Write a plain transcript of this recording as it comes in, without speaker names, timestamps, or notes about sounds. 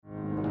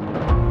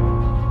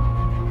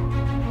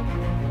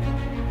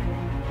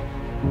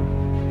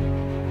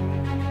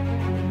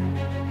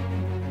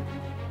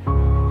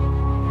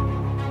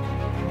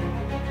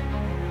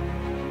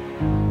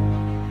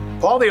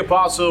Paul the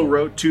Apostle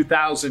wrote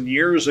 2,000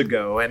 years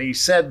ago, and he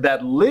said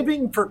that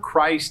living for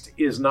Christ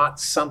is not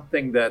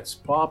something that's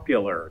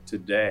popular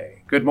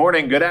today. Good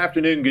morning, good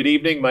afternoon, good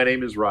evening. My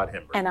name is Rod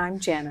Hember. And I'm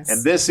Janice.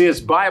 And this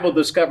is Bible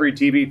Discovery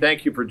TV.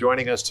 Thank you for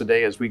joining us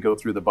today as we go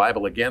through the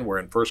Bible again. We're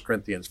in 1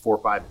 Corinthians 4,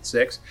 5, and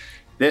 6.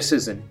 This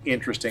is an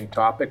interesting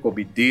topic. We'll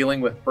be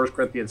dealing with 1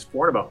 Corinthians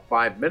 4 in about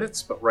 5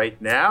 minutes, but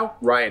right now,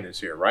 Ryan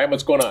is here. Ryan,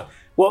 what's going on?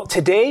 Well,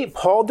 today,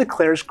 Paul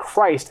declares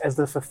Christ as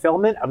the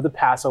fulfillment of the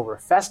Passover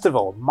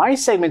festival. My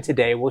segment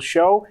today will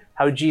show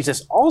how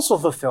Jesus also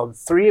fulfilled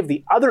 3 of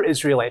the other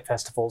Israelite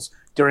festivals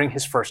during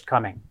his first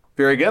coming.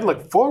 Very good.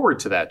 Look forward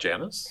to that,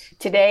 Janice.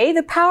 Today,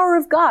 the power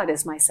of God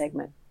is my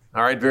segment.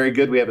 All right, very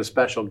good. We have a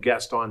special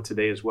guest on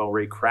today as well.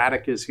 Ray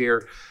Craddock is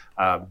here,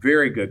 a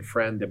very good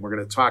friend, and we're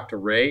going to talk to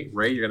Ray.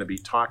 Ray, you're going to be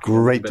talking.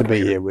 Great to be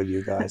here with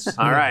you guys.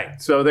 All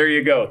right, so there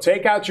you go.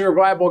 Take out your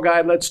Bible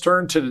guide. Let's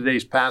turn to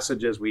today's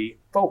passage as we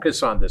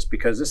focus on this,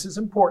 because this is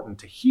important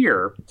to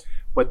hear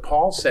what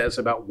Paul says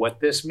about what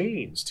this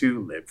means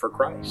to live for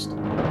Christ.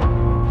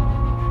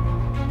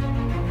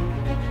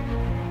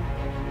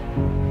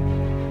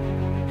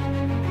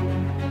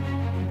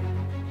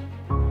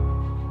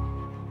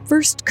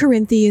 1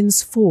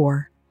 Corinthians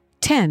 4,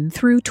 10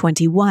 through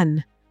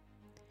 21.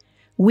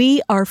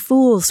 We are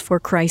fools for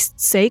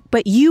Christ's sake,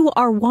 but you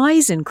are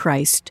wise in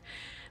Christ.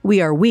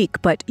 We are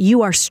weak, but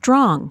you are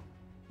strong.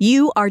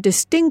 You are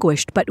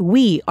distinguished, but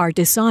we are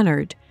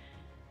dishonored.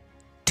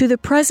 To the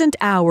present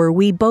hour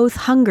we both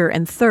hunger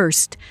and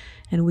thirst,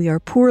 and we are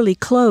poorly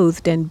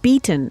clothed and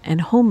beaten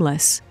and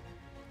homeless.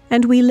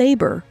 And we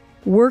labor,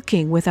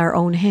 working with our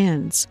own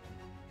hands.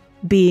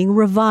 Being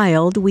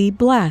reviled, we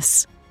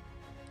bless.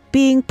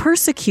 Being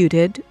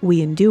persecuted,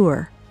 we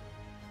endure.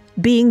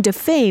 Being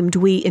defamed,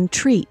 we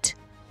entreat.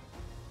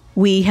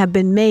 We have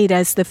been made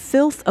as the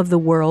filth of the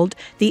world,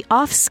 the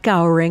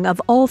offscouring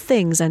of all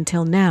things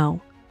until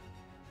now.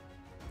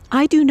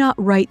 I do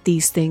not write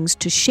these things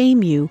to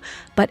shame you,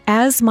 but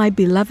as my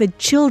beloved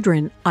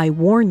children, I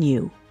warn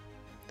you.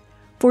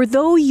 For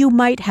though you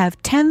might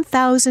have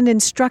 10,000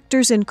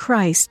 instructors in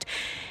Christ,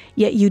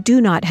 yet you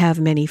do not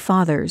have many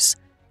fathers.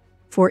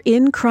 For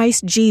in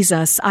Christ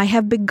Jesus I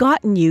have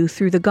begotten you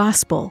through the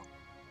gospel.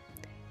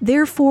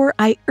 Therefore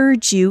I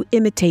urge you,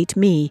 imitate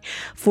me.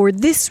 For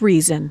this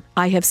reason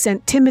I have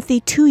sent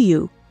Timothy to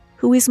you,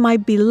 who is my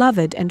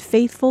beloved and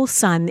faithful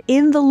son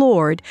in the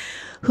Lord,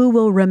 who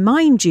will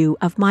remind you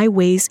of my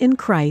ways in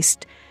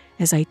Christ,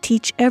 as I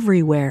teach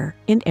everywhere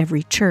in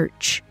every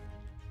church.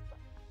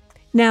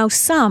 Now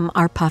some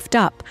are puffed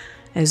up,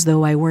 as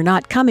though I were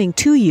not coming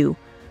to you.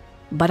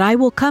 But I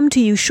will come to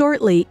you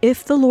shortly,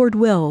 if the Lord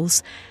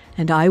wills,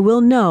 and I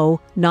will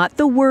know not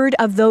the word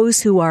of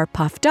those who are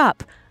puffed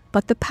up,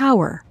 but the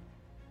power.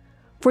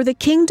 For the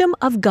kingdom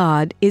of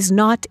God is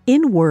not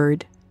in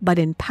word, but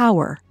in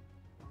power.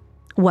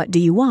 What do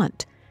you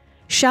want?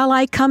 Shall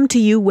I come to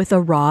you with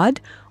a rod,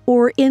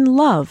 or in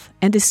love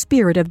and a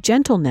spirit of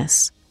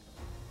gentleness?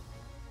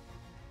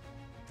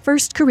 1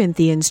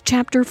 Corinthians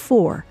chapter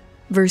 4,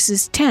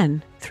 verses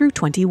 10 through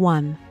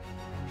 21.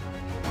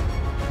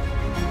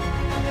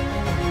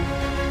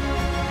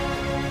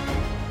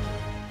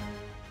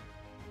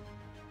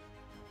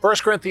 1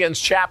 Corinthians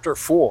chapter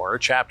 4,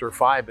 chapter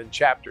 5, and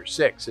chapter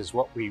 6 is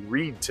what we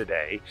read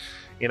today.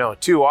 You know,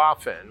 too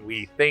often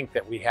we think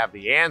that we have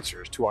the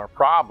answers to our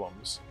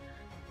problems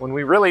when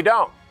we really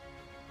don't.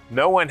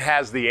 No one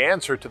has the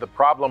answer to the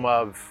problem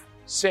of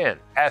sin,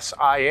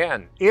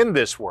 S-I-N, in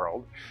this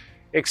world,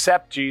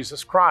 except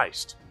Jesus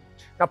Christ.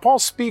 Now, Paul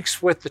speaks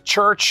with the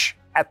church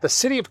at the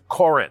city of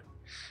Corinth,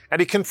 and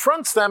he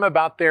confronts them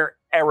about their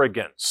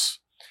arrogance.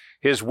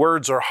 His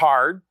words are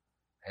hard,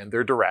 and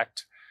they're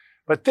direct.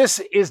 But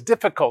this is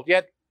difficult,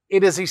 yet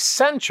it is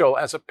essential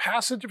as a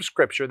passage of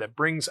Scripture that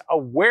brings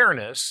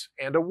awareness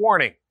and a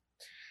warning.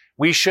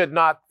 We should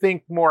not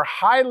think more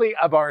highly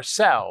of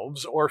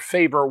ourselves or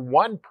favor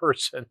one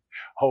person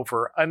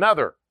over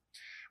another.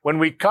 When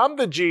we come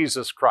to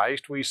Jesus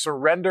Christ, we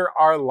surrender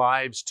our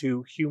lives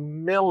to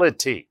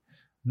humility,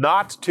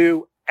 not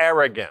to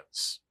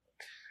arrogance.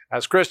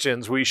 As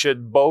Christians, we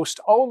should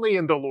boast only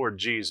in the Lord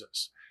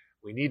Jesus.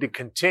 We need to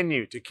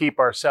continue to keep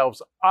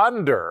ourselves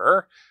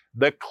under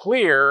the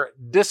clear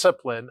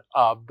discipline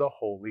of the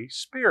Holy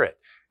Spirit.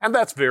 And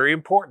that's very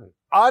important,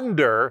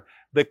 under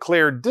the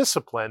clear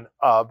discipline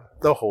of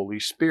the Holy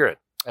Spirit.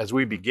 As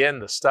we begin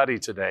the study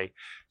today,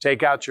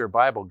 take out your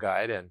Bible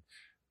guide and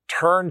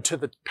turn to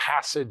the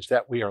passage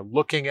that we are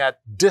looking at,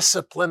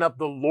 discipline of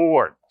the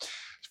Lord.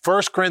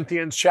 1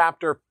 Corinthians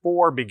chapter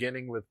 4,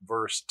 beginning with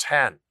verse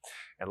 10.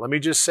 And let me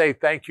just say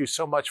thank you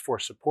so much for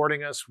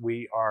supporting us.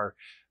 We are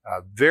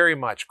very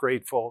much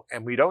grateful,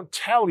 and we don't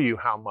tell you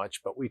how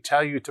much, but we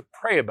tell you to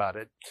pray about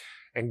it,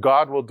 and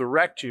God will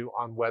direct you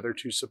on whether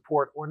to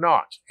support or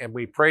not. And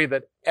we pray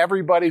that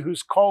everybody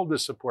who's called to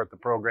support the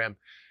program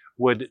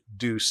would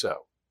do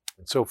so.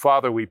 And so,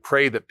 Father, we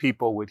pray that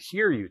people would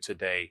hear you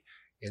today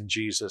in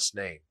Jesus'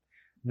 name.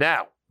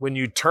 Now, when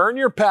you turn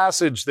your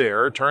passage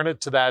there, turn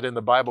it to that in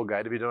the Bible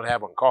guide. If you don't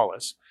have one, call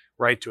us,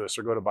 write to us,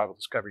 or go to Bible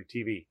Discovery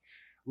TV.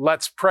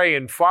 Let's pray.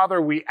 And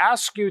Father, we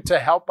ask you to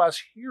help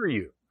us hear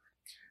you.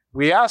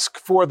 We ask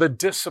for the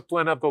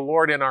discipline of the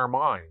Lord in our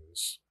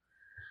minds,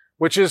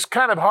 which is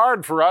kind of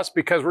hard for us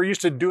because we're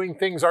used to doing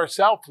things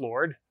ourselves,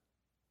 Lord.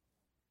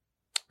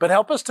 But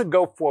help us to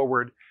go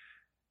forward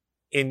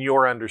in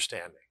your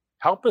understanding.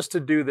 Help us to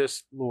do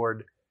this,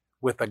 Lord,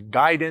 with the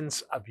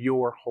guidance of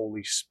your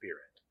Holy Spirit.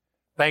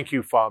 Thank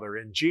you, Father,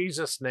 in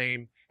Jesus'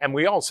 name. And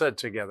we all said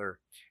together,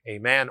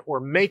 amen, or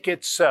make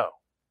it so.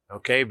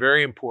 Okay,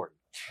 very important.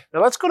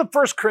 Now let's go to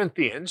 1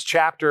 Corinthians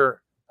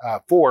chapter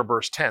 4,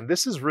 verse 10.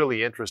 This is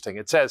really interesting.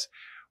 It says,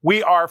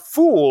 we are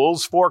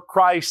fools for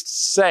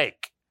Christ's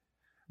sake,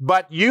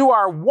 but you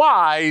are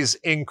wise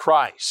in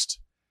Christ.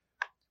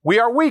 We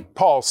are weak,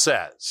 Paul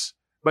says,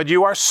 but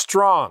you are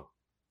strong.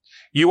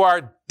 You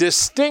are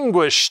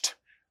distinguished,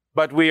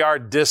 but we are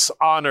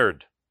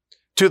dishonored.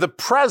 To the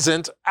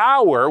present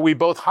hour, we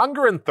both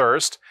hunger and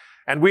thirst,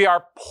 and we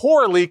are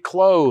poorly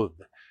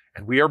clothed,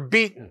 and we are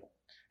beaten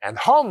and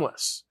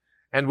homeless,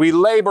 and we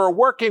labor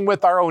working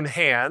with our own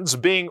hands.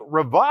 Being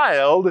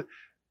reviled,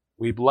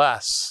 we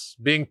bless.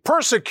 Being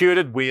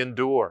persecuted, we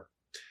endure.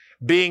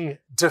 Being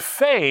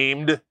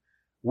defamed,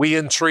 we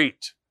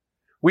entreat.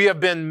 We have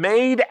been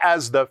made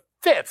as the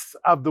fifth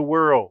of the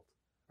world,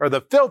 or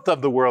the filth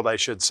of the world, I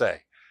should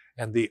say,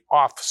 and the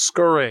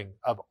offscouring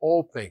of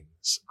all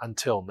things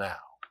until now.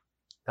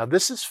 Now,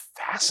 this is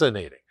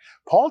fascinating.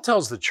 Paul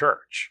tells the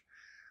church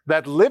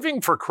that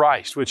living for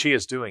Christ, which he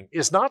is doing,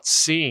 is not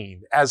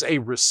seen as a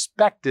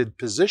respected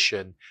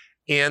position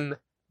in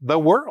the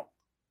world.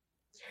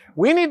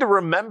 We need to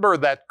remember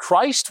that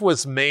Christ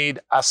was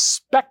made a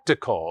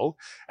spectacle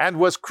and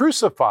was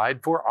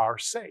crucified for our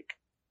sake.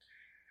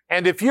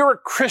 And if you're a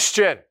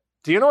Christian,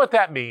 do you know what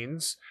that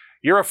means?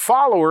 You're a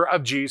follower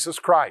of Jesus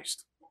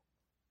Christ.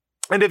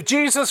 And if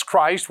Jesus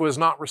Christ was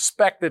not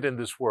respected in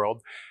this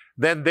world,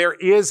 then there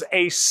is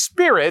a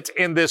spirit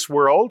in this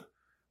world.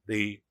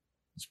 The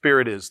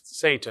spirit is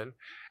Satan,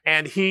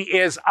 and he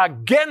is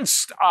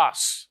against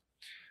us.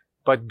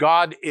 But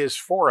God is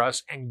for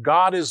us, and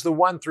God is the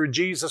one through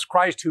Jesus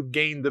Christ who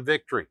gained the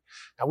victory.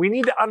 Now we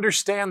need to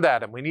understand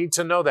that, and we need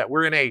to know that.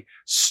 We're in a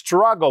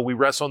struggle. We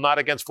wrestle not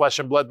against flesh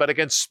and blood, but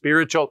against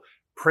spiritual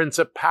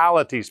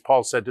principalities,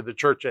 Paul said to the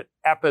church at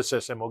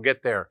Ephesus, and we'll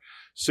get there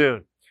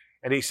soon.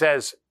 And he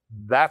says,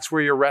 that's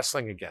where you're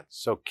wrestling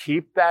against. So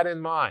keep that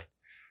in mind.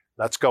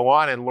 Let's go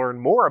on and learn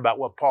more about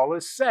what Paul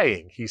is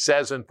saying. He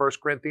says in 1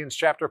 Corinthians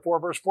chapter 4,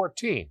 verse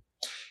 14,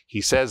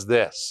 he says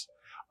this,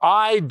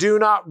 I do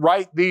not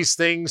write these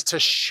things to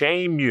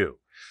shame you,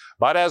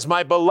 but as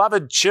my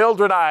beloved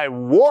children, I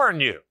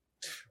warn you.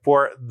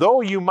 For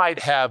though you might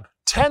have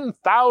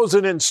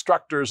 10,000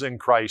 instructors in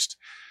Christ,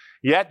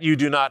 yet you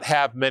do not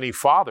have many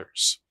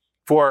fathers.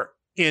 For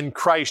in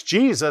Christ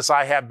Jesus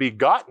I have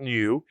begotten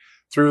you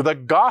through the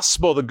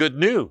gospel, the good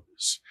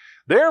news.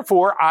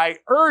 Therefore I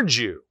urge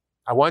you,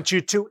 I want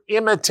you to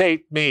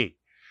imitate me.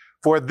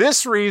 For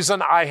this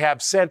reason I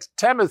have sent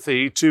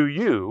Timothy to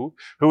you,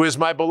 who is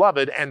my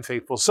beloved and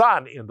faithful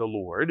son in the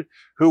Lord,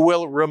 who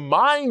will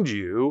remind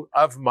you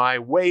of my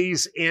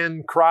ways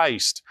in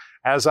Christ,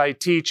 as I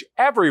teach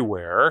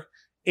everywhere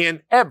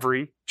in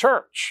every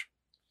church.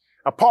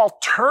 Now, Paul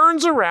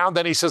turns around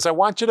and he says, I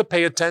want you to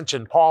pay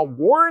attention. Paul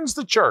warns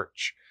the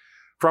church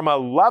from a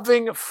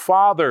loving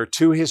father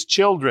to his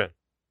children.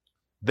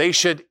 They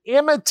should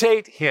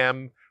imitate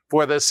him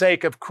for the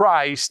sake of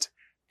Christ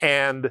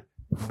and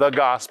the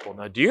gospel.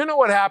 Now, do you know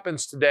what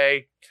happens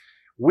today?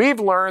 We've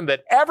learned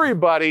that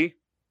everybody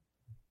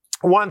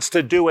wants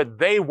to do what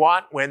they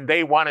want when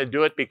they want to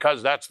do it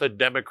because that's the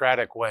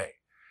democratic way.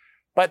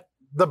 But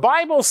the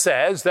Bible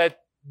says that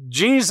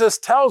Jesus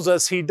tells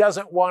us he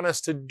doesn't want us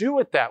to do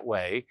it that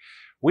way.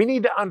 We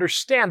need to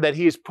understand that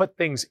he's put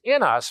things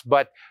in us,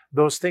 but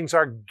those things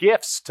are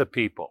gifts to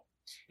people.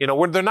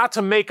 They're not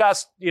to make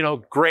us,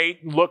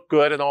 great, look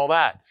good and all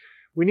that.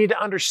 We need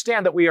to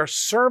understand that we are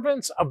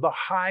servants of the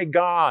high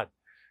God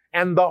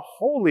and the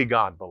holy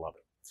God, beloved.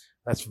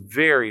 That's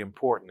very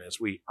important as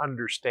we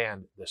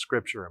understand the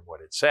scripture and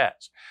what it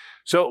says.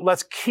 So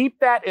let's keep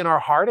that in our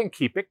heart and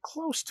keep it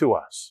close to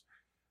us.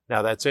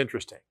 Now that's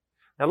interesting.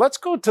 Now let's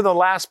go to the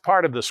last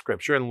part of the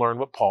scripture and learn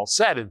what Paul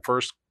said in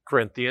 1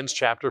 Corinthians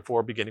chapter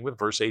 4, beginning with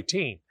verse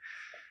 18.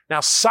 Now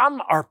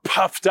some are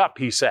puffed up,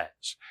 he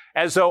says,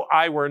 as though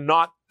I were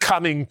not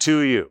coming to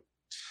you.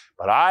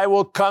 But I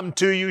will come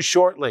to you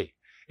shortly,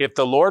 if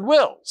the Lord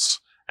wills,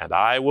 and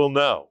I will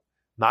know,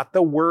 not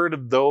the word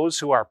of those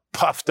who are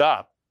puffed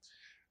up,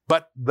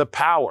 but the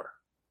power.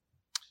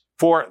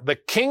 For the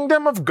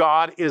kingdom of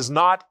God is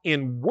not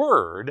in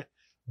word,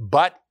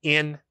 but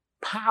in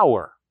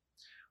power.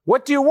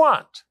 What do you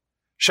want?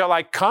 Shall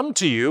I come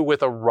to you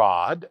with a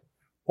rod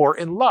or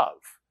in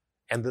love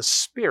and the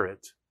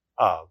spirit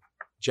of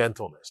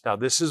gentleness? Now,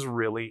 this is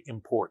really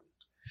important.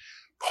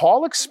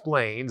 Paul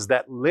explains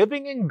that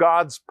living in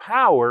God's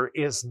power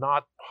is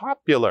not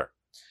popular.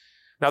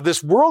 Now,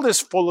 this world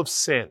is full of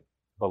sin,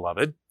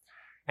 beloved,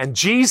 and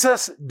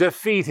Jesus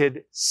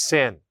defeated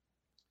sin.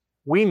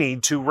 We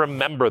need to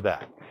remember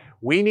that.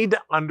 We need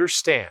to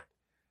understand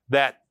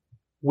that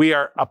We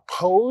are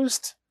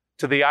opposed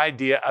to the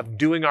idea of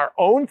doing our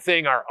own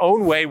thing, our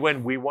own way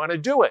when we want to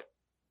do it.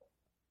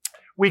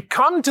 We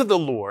come to the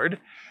Lord,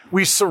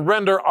 we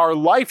surrender our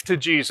life to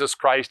Jesus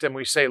Christ, and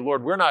we say,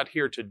 Lord, we're not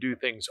here to do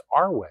things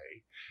our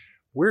way.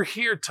 We're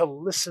here to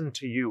listen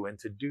to you and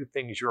to do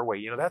things your way.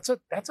 You know,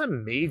 that's a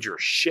major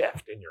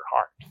shift in your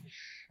heart.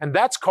 And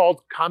that's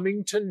called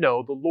coming to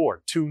know the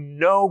Lord, to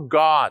know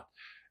God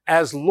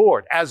as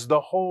Lord, as the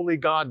holy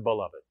God,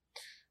 beloved.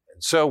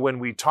 And so when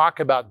we talk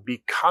about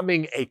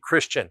becoming a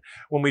Christian,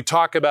 when we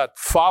talk about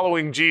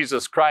following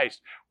Jesus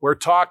Christ, we're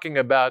talking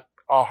about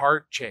a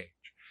heart change.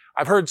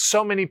 I've heard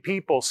so many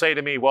people say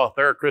to me, well,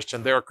 they're a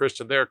Christian, they're a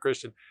Christian, they're a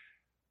Christian.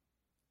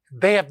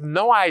 They have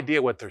no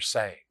idea what they're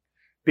saying.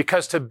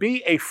 Because to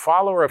be a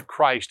follower of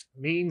Christ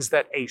means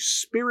that a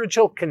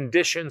spiritual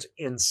condition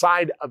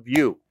inside of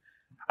you,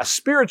 a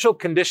spiritual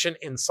condition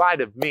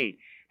inside of me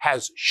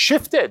has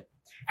shifted,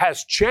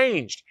 has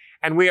changed,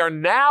 and we are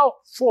now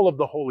full of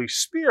the Holy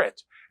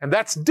Spirit. And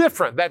that's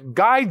different. That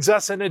guides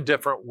us in a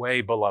different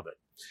way, beloved.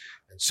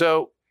 And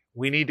so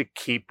we need to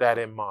keep that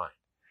in mind.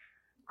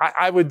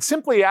 I would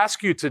simply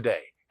ask you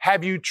today,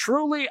 have you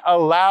truly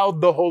allowed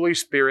the Holy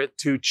Spirit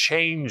to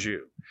change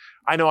you?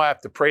 I know I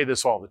have to pray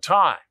this all the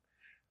time,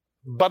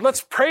 but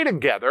let's pray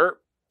together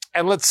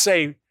and let's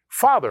say,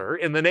 Father,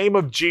 in the name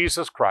of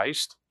Jesus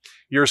Christ,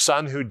 your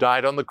Son who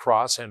died on the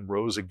cross and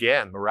rose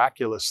again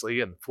miraculously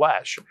in the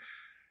flesh,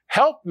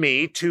 help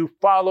me to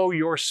follow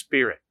your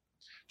Spirit.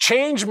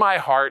 Change my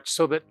heart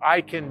so that I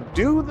can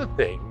do the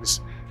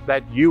things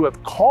that you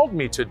have called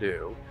me to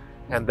do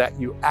and that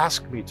you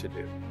ask me to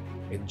do.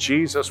 In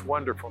Jesus'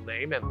 wonderful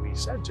name, and we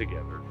said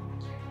together,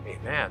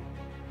 amen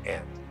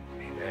and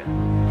amen.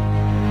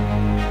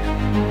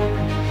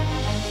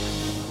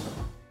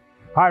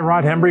 Hi,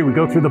 Rod Hembree. We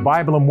go through the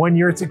Bible in 1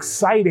 year. It's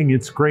exciting.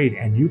 It's great.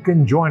 And you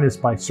can join us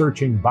by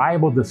searching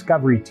Bible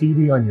Discovery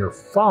TV on your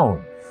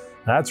phone.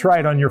 That's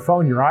right, on your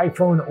phone, your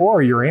iPhone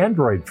or your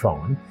Android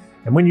phone.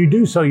 And when you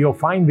do so, you'll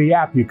find the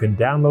app. You can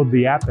download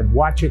the app and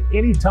watch it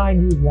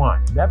anytime you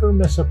want. Never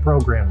miss a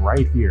program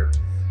right here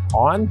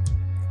on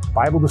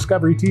Bible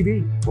Discovery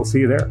TV. We'll see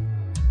you there.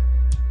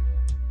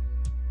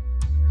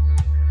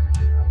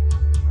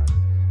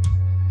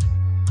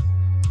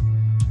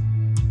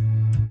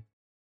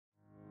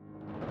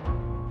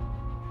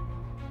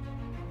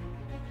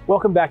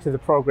 Welcome back to the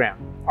program.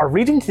 Our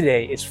reading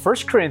today is 1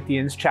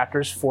 Corinthians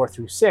chapters 4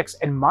 through 6,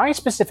 and my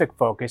specific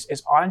focus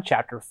is on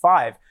chapter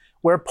 5,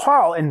 where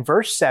Paul in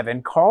verse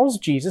 7 calls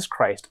Jesus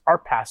Christ our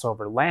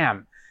Passover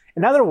lamb.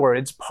 In other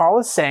words, Paul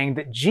is saying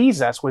that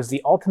Jesus was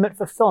the ultimate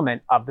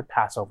fulfillment of the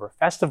Passover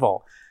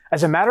festival.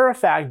 As a matter of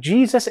fact,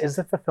 Jesus is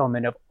the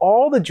fulfillment of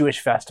all the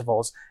Jewish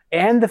festivals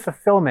and the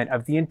fulfillment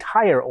of the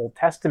entire Old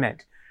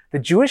Testament. The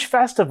Jewish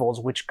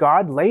festivals which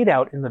God laid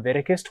out in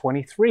Leviticus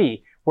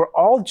 23 were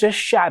all just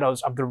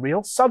shadows of the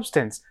real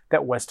substance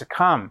that was to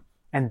come,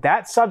 and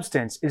that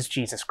substance is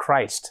Jesus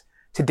Christ.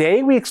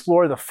 Today we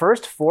explore the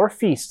first 4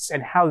 feasts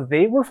and how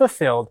they were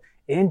fulfilled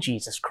in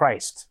Jesus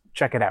Christ.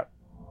 Check it out.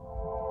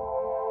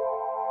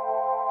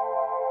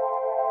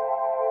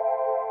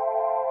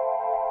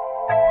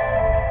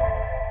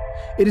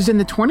 It is in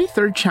the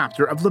 23rd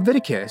chapter of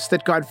Leviticus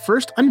that God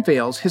first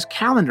unveils his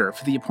calendar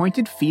for the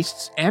appointed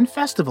feasts and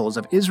festivals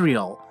of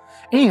Israel.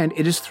 And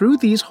it is through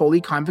these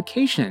holy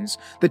convocations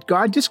that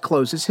God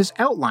discloses his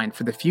outline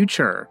for the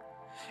future.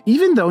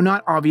 Even though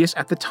not obvious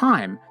at the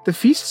time, the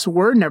feasts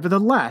were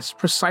nevertheless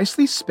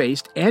precisely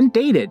spaced and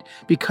dated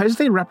because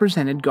they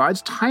represented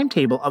God's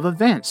timetable of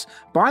events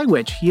by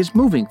which he is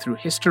moving through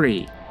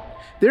history.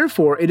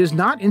 Therefore, it is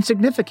not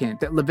insignificant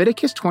that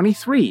Leviticus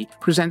 23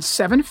 presents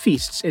 7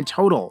 feasts in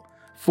total,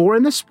 4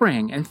 in the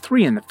spring and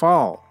 3 in the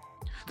fall.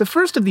 The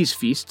first of these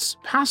feasts,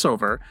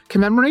 Passover,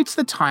 commemorates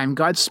the time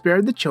God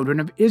spared the children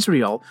of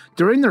Israel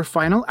during their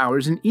final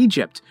hours in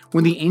Egypt,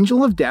 when the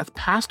angel of death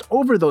passed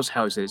over those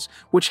houses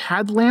which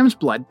had lamb's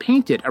blood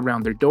painted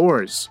around their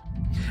doors.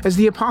 As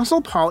the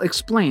Apostle Paul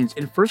explains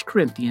in 1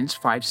 Corinthians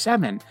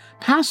 5:7,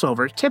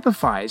 Passover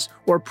typifies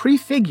or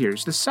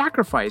prefigures the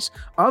sacrifice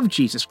of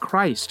Jesus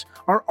Christ,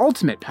 our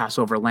ultimate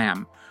Passover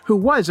lamb, who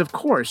was, of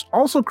course,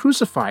 also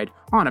crucified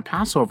on a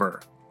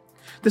Passover.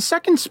 The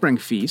second spring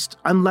feast,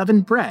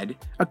 unleavened bread,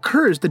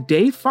 occurs the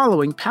day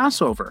following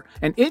Passover,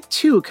 and it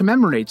too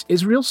commemorates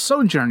Israel's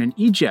sojourn in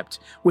Egypt,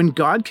 when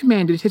God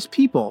commanded his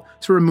people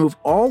to remove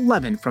all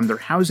leaven from their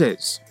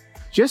houses.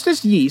 Just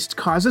as yeast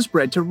causes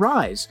bread to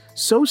rise,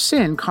 so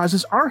sin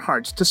causes our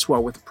hearts to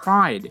swell with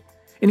pride.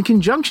 In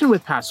conjunction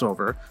with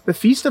Passover, the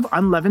Feast of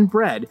Unleavened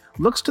Bread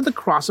looks to the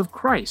cross of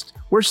Christ,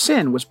 where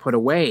sin was put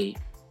away.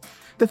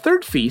 The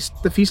third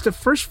feast, the Feast of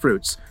First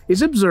Fruits,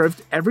 is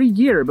observed every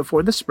year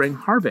before the spring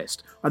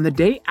harvest, on the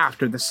day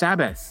after the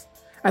Sabbath.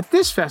 At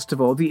this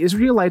festival, the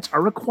Israelites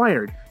are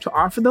required to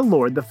offer the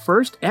Lord the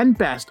first and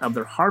best of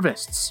their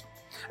harvests.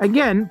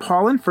 Again,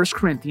 Paul in 1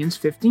 Corinthians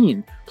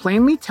 15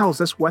 plainly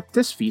tells us what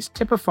this feast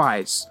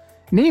typifies,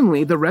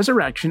 namely the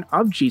resurrection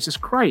of Jesus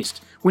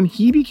Christ, when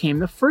he became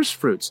the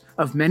firstfruits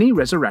of many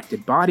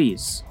resurrected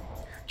bodies.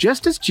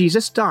 Just as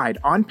Jesus died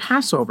on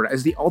Passover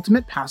as the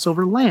ultimate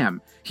Passover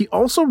lamb, he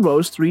also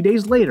rose 3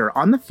 days later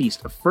on the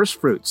Feast of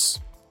First Fruits.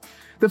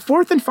 The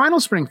fourth and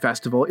final spring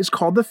festival is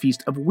called the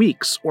Feast of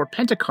Weeks, or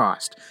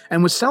Pentecost,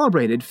 and was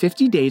celebrated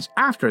 50 days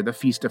after the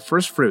Feast of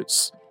First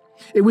Fruits.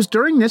 It was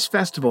during this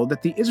festival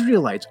that the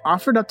Israelites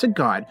offered up to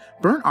God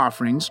burnt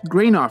offerings,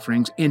 grain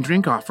offerings, and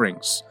drink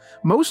offerings.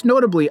 Most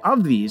notably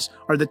of these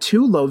are the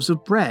 2 loaves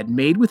of bread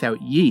made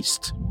without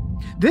yeast.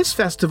 This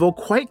festival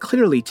quite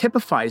clearly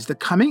typifies the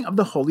coming of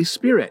the Holy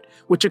Spirit,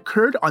 which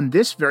occurred on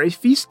this very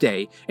feast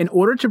day in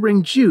order to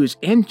bring Jews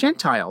and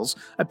Gentiles,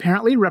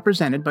 apparently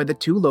represented by the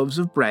 2 loaves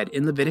of bread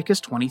in Leviticus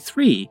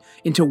 23,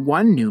 into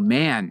one new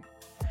man.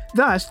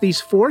 Thus,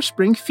 these 4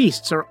 spring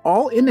feasts are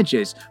all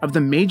images of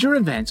the major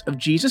events of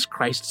Jesus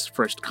Christ's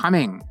first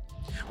coming.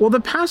 While the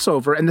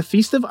Passover and the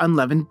Feast of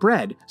Unleavened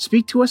Bread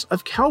speak to us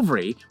of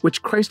Calvary,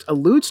 which Christ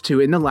alludes to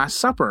in the Last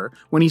Supper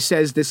when he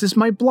says, "This is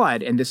my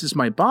blood and this is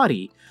my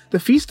body," the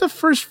Feast of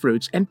First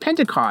Fruits and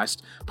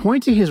Pentecost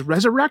point to his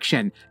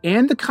resurrection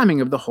and the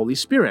coming of the Holy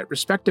Spirit,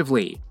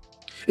 respectively.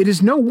 It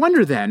is no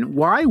wonder, then,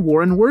 why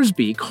Warren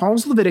Wiersbe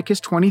calls Leviticus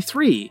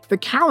 23 the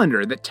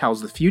calendar that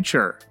tells the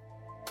future.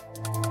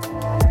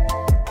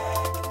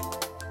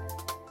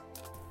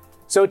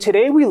 So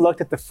today we looked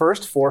at the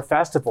first 4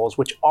 festivals,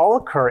 which all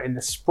occur in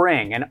the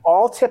spring and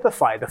all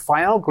typify the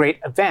final great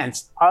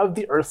events of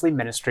the earthly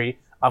ministry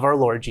of our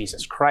Lord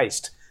Jesus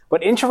Christ.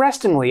 But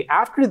interestingly,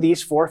 after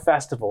these 4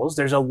 festivals,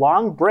 there's a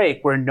long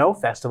break where no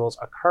festivals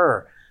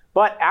occur.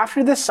 But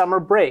after this summer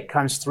break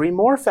comes 3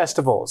 more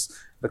festivals.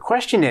 The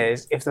question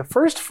is, if the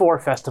first 4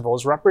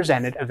 festivals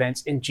represented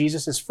events in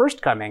Jesus'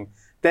 first coming,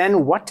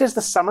 then what does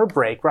the summer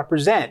break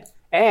represent?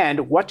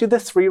 And what do the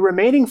 3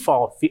 remaining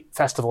fall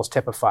festivals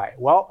typify?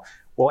 Well,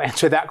 we'll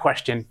answer that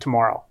question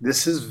tomorrow.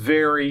 This is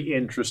very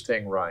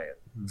interesting, Ryan.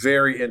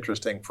 Very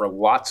interesting for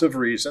lots of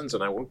reasons,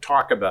 and I won't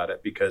talk about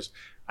it because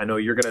I know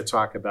you're going to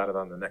talk about it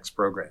on the next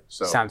program.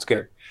 So sounds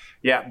good.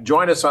 Yeah,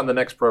 join us on the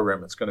next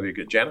program. It's going to be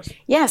good. Janice?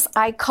 Yes,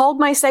 I called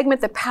my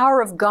segment The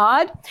Power of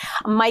God.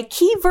 My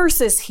key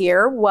verses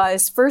here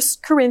was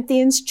 1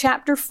 Corinthians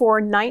chapter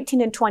 4,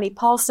 19 and 20.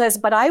 Paul says,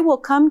 "But I will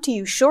come to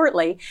you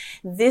shortly."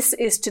 This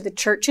is to the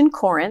church in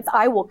Corinth.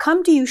 "I will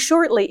come to you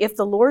shortly if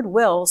the Lord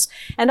wills,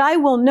 and I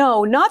will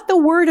know not the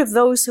word of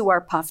those who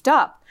are puffed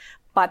up,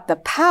 but the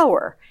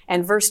power."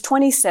 And verse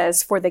 20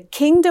 says, "For the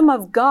kingdom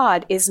of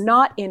God is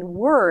not in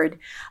word,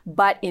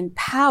 but in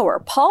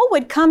power." Paul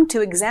would come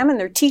to examine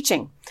their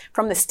teaching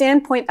from the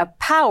standpoint of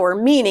power,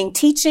 meaning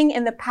teaching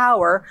in the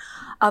power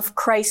of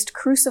Christ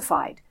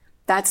crucified.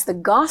 That's the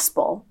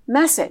gospel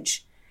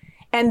message.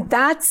 And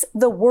that's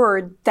the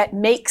word that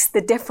makes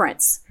the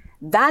difference.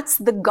 That's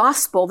the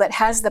gospel that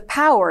has the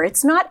power.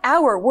 It's not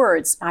our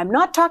words. I'm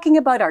not talking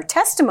about our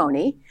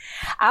testimony.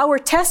 Our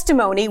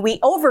testimony, we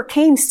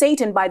overcame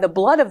Satan by the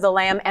blood of the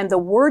Lamb and the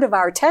word of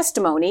our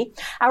testimony.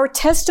 Our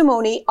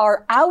testimony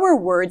are our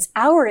words,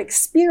 our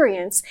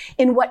experience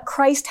in what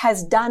Christ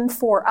has done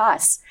for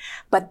us.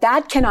 But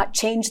that cannot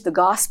change the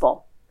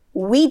gospel.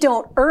 We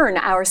don't earn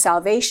our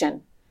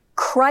salvation.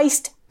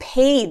 Christ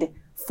paid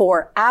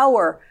for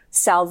our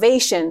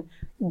salvation,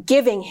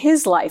 giving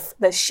his life,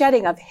 the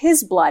shedding of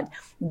his blood.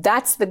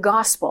 That's the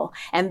gospel.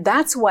 And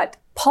that's what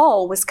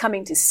Paul was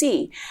coming to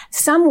see.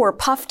 Some were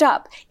puffed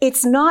up.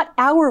 It's not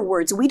our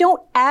words. We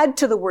don't add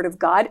to the word of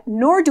God,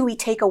 nor do we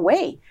take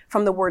away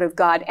from the word of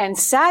God. And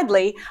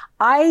sadly,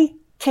 I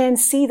can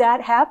see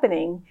that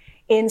happening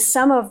in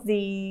some of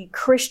the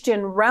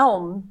Christian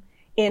realm,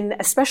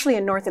 especially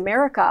in North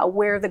America,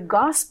 where the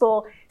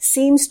gospel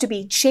seems to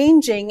be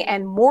changing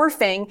and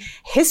morphing.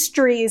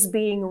 History is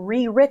being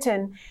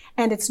rewritten,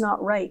 and it's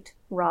not right,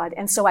 Rod.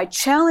 And so I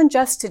challenge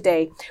us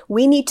today.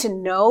 We need to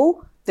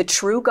know the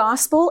true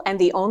gospel, and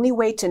the only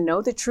way to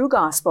know the true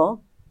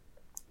gospel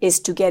is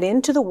to get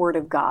into the Word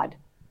of God.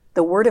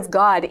 The Word of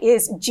God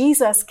is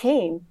Jesus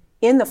came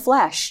in the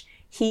flesh.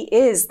 He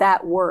is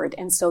that Word.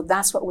 And so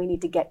that's what we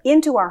need to get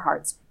into our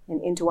hearts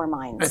and into our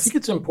minds. I think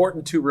it's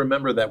important to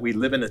remember that we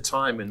live in a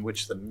time in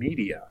which the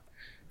media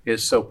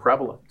is so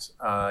prevalent.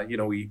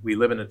 We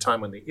live in a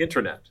time when the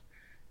internet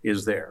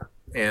is there.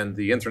 And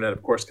the internet,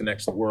 of course,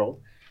 connects the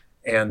world.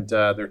 And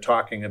they're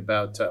talking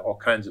about all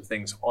kinds of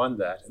things on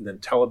that. And then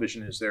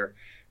television is there.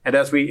 And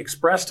as we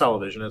express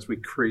television, as we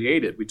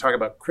create it, we talk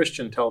about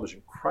Christian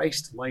television,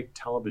 Christ-like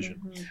television.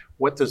 Mm-hmm.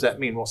 What does that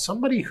mean? Well,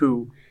 somebody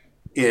who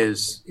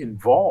is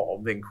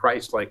involved in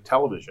Christ-like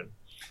television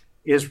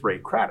is Ray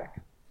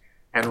Craddock.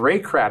 And Ray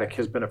Craddock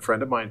has been a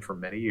friend of mine for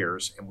many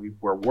years, and we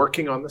were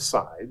working on the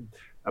side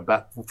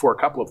for a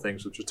couple of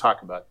things, which we'll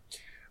talk about.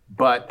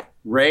 But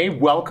Ray,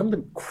 welcome to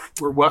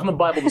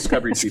Bible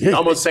Discovery TV. I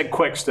almost said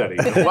Quick Study.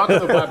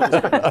 Welcome to Bible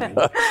Discovery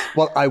TV.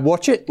 Well, I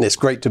watch it, and it's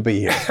great to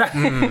be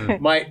here.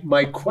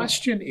 My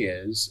question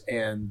is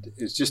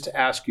just to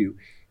ask you,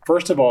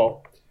 first of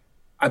all,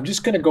 I'm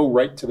just going to go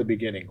right to the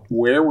beginning.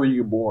 Where were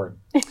you born?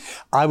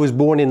 I was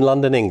born in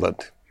London,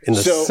 England, in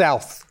the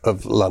south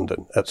of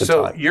London at the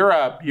time.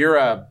 So you're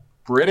a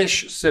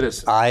British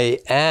citizen. I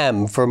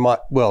am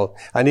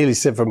I nearly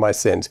said for my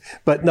sins,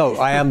 but no,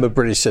 I am a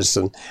British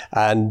citizen.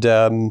 And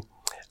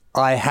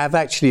I have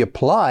actually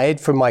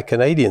applied for my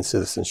Canadian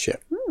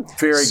citizenship.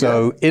 Very good.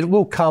 So it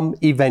will come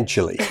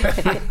eventually.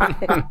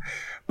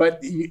 But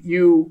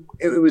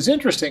it was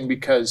interesting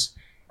because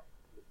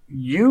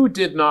you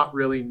did not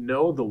really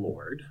know the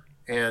Lord,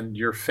 and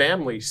your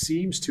family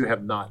seems to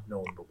have not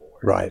known the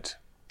Lord. Right.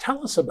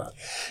 Tell us about it.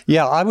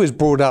 Yeah, I was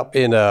brought up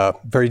in a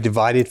very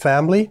divided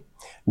family.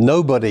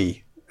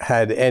 Nobody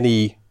had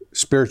any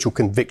spiritual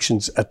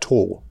convictions at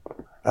all.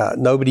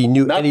 Nobody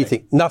knew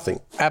anything.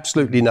 Nothing.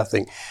 Absolutely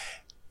nothing.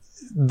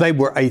 They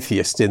were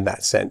atheists in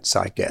that sense,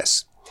 I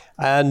guess.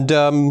 And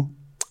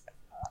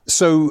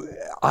so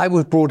I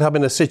was brought up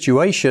in a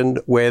situation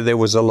where there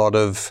was a lot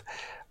of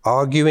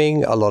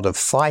arguing, a lot of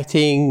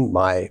fighting.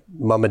 My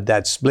mum and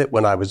dad split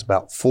when I was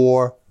about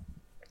 4.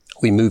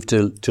 We moved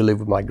to live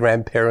with my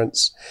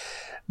grandparents.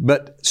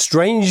 But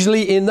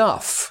strangely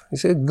enough,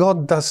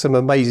 God does some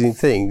amazing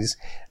things.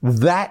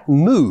 That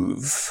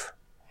move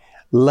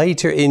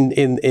later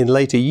in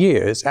later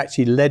years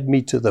actually led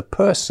me to the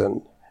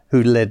person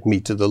who led me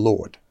to the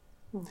Lord.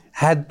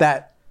 Had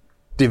that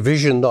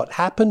division not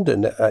happened,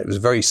 and it was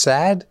very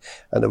sad,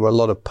 and there were a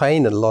lot of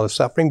pain and a lot of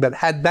suffering, but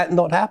had that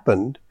not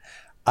happened,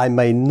 I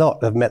may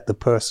not have met the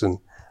person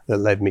that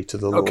led me to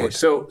the Lord. Okay,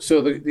 so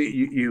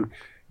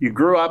you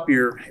grew up,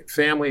 your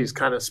family's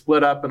kind of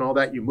split up and all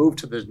that. You moved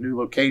to this new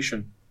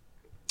location.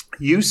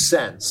 You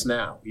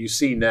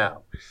see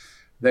now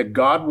that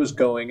God was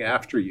going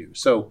after you.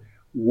 So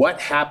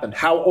what happened?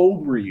 How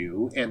old were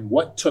you, and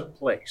what took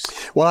place?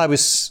 Well, I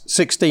was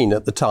 16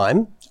 at the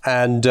time,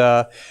 and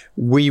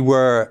we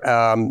were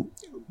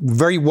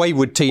very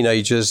wayward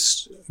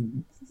teenagers.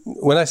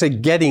 When I say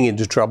getting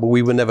into trouble,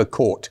 we were never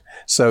caught.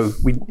 So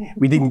we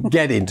didn't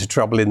get into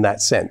trouble in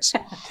that sense.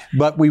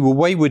 But we were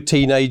wayward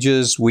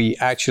teenagers. We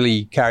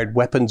actually carried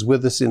weapons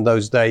with us in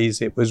those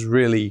days. It was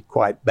really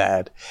quite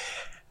bad.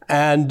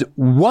 And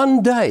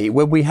one day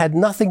when we had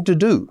nothing to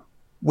do,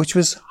 which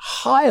was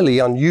highly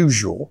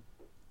unusual,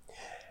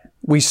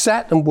 we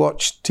sat and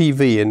watched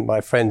TV in my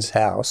friend's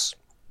house,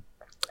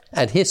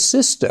 and his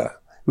sister,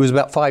 who was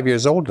about 5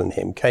 years older than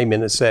him, came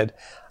in and said,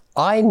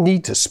 I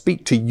need to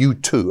speak to you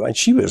too. And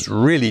she was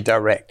really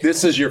direct.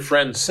 This is your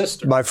friend's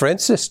sister? My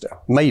friend's sister,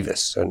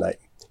 Mavis, her name.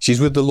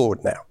 She's with the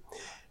Lord now.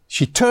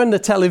 She turned the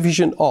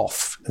television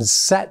off and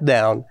sat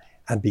down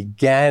and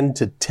began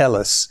to tell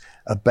us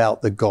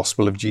about the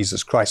gospel of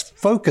Jesus Christ,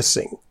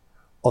 focusing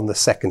on the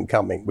second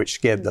coming, which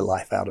scared the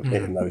life out of me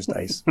in those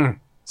days.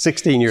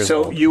 16 years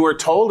old. So you were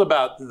told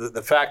about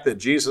the fact that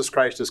Jesus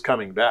Christ is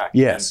coming back.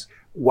 Yes.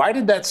 And why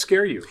did that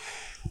scare you?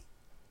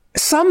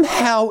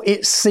 Somehow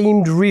it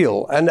seemed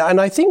real. And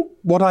I think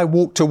what I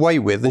walked away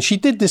with, and she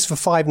did this for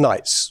 5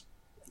 nights.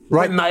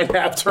 Right? One night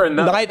after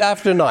another. Night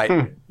after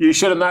night. You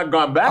should have not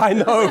gone back. I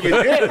know. You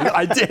did.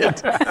 I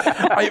did.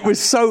 It was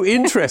so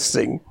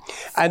interesting.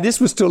 And this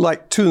was till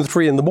like 2 and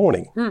 3 in the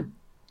morning.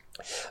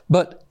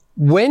 But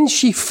when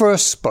she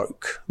first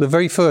spoke, the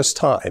very first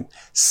time,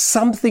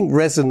 something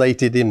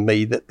resonated in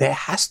me that there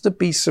has to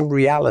be some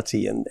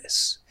reality in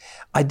this.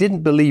 I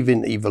didn't believe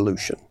in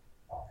evolution.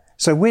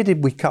 So where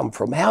did we come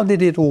from? How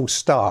did it all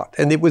start?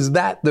 And it was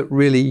that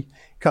really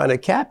kind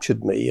of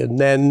captured me. And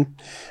then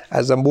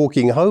as I'm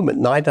walking home at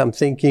night, I'm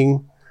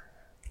thinking,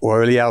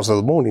 or early hours of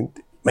the morning,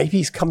 maybe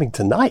he's coming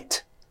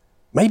tonight.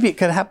 Maybe it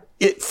could happen.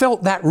 It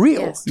felt that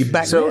real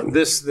back then.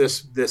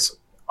 This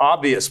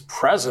obvious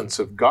presence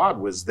of God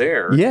was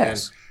there.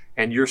 Yes.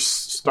 And you're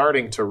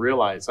starting to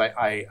realize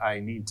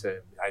I need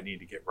to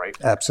get right.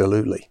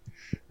 Absolutely.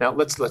 Now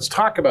let's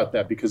talk about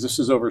that, because this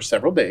is over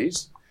several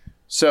days.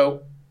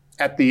 So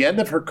at the end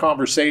of her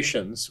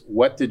conversations,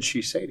 what did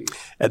she say to you?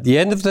 At the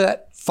end of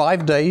that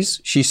 5 days,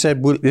 she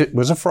said, it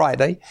was a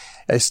Friday.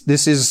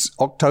 This is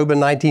October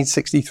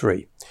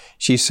 1963.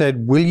 She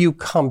said, will you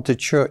come to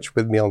church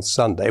with me on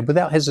Sunday?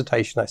 Without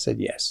hesitation, I said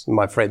yes. And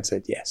my friend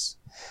said yes.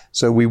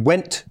 So we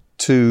went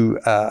to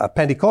a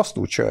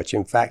Pentecostal church,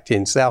 in fact,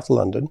 in South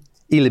London,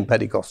 Elim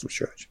Pentecostal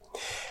Church.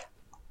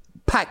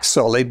 Packed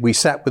solid. We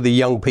sat with the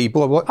young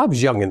people. I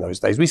was young in those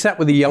days. We sat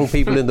with the young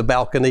people in the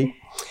balcony,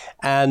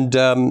 and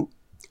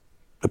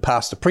the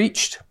pastor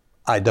preached.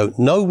 I don't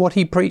know what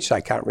he preached.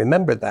 I can't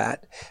remember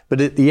that.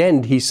 But at the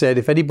end, he said,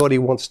 if anybody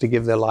wants to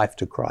give their life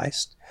to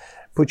Christ,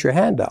 put your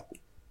hand up.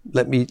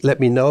 Let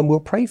me know and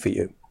we'll pray for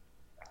you.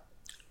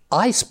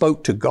 I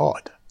spoke to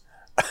God.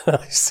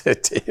 I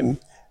said to him,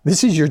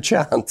 this is your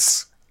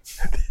chance.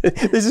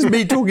 This is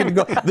me talking to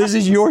God. This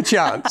is your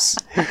chance.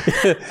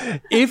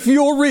 If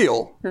you're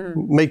real,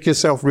 make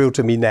yourself real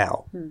to me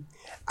now.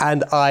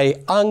 And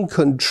I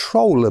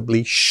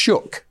uncontrollably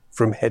shook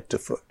from head to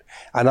foot.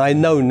 And I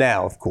know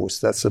now, of course,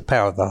 that's the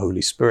power of the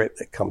Holy Spirit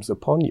that comes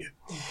upon you.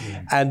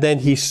 And then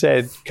he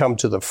said, come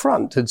to the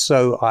front. And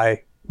so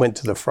I went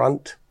to the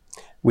front.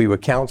 We were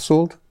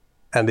counseled,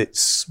 and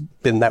it's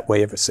been that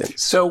way ever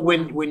since. So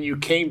when you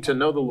came to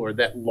know the Lord,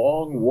 that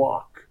long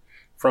walk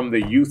from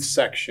the youth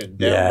section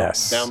down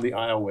the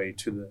aisleway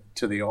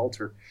to the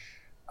altar,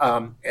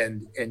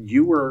 And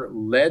you were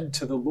led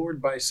to the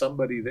Lord by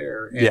somebody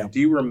there. And Yeah. do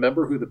you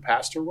remember who the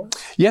pastor was?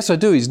 Yes, I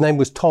do. His name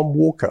was Tom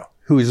Walker,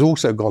 who is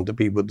also gone to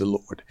be with the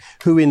Lord,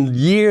 who in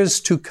years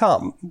to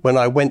come, when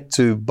I went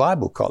to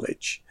Bible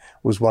college,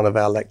 was one of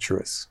our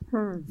lecturers.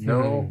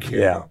 No kidding.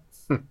 Yeah.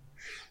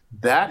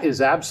 That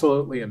is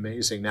absolutely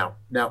amazing. Now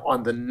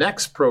on the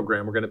next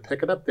program, we're going to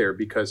pick it up there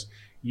because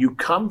you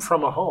come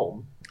from a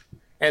home,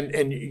 and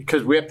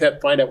because we have to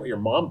find out what your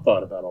mom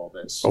thought about all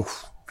this. Oh,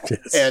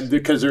 yes. And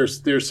because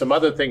there's some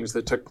other things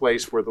that took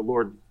place where the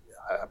Lord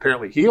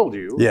apparently healed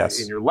you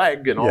Yes. in your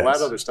leg and all Yes.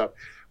 that other stuff.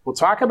 We'll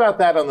talk about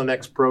that on the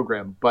next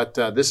program. But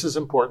this is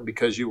important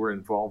because you were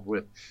involved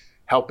with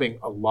helping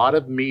a lot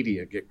of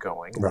media get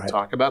going. We'll Right.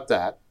 talk about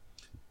that.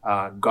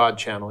 God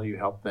Channel, you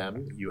helped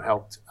them. You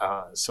helped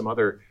some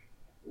other.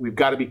 We've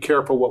got to be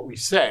careful what we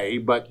say,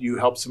 but you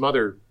helped some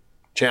other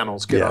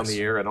channels get on Yes.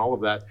 the air and all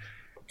of that.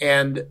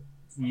 And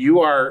you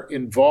are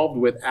involved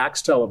with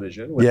Axe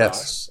Television with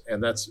Yes. us,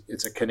 and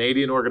it's a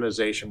Canadian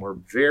organization. We're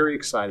very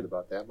excited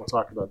about that. We'll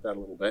talk about that a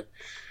little bit.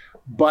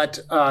 But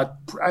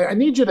I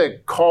need you to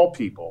call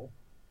people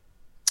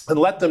and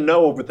let them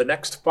know over the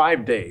next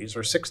 5 days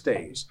or 6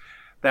 days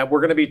that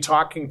we're going to be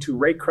talking to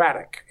Ray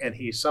Craddock, and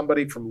he's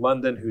somebody from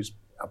London who's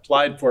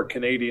applied for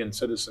Canadian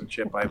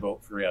citizenship. I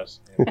vote for yes.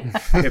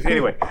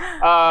 Anyway,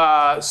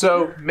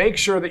 so make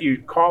sure that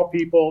you call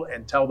people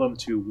and tell them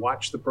to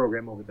watch the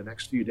program over the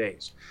next few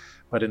days.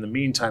 But in the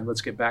meantime, let's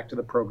get back to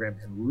the program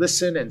and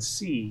listen and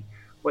see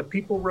what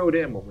people wrote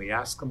in when we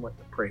asked them what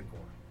to pray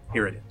for.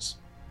 Here it is.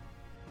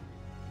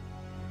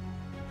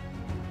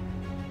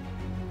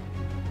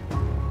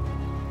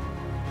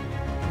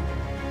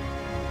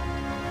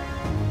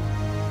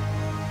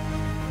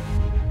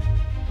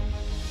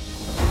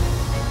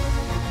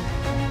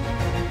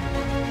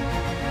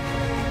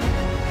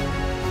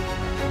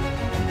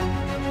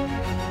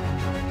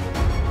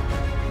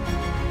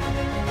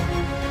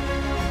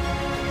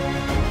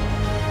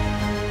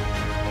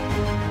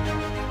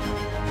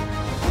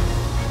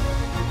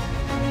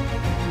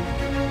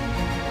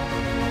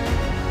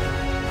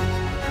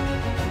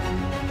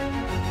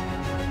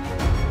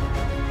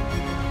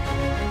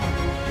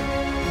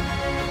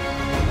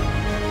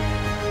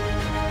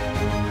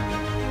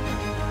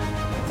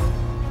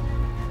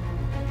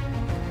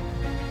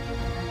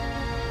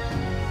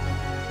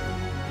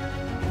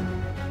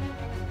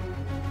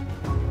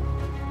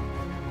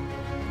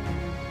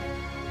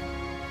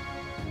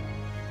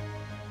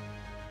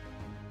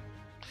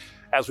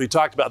 As we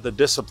talked about the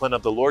discipline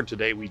of the Lord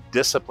today, we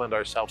disciplined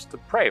ourselves to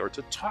pray or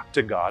to talk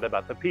to God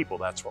about the people.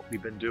 That's what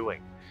we've been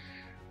doing.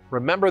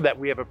 Remember that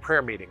we have a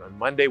prayer meeting on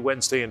Monday,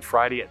 Wednesday, and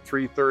Friday at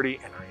 3:30,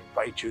 and I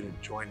invite you to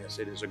join us.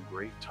 It is a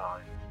great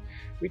time.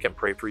 We can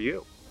pray for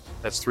you.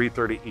 That's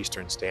 3:30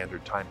 Eastern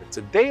Standard Time. But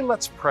today,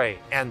 let's pray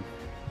and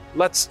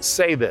let's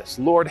say this: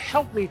 Lord,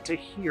 help me to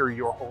hear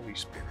your Holy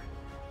Spirit.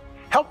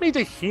 Help me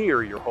to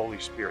hear your Holy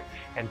Spirit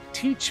and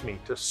teach me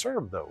to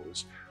serve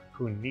those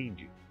who need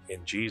you.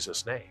 In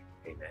Jesus' name,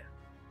 amen.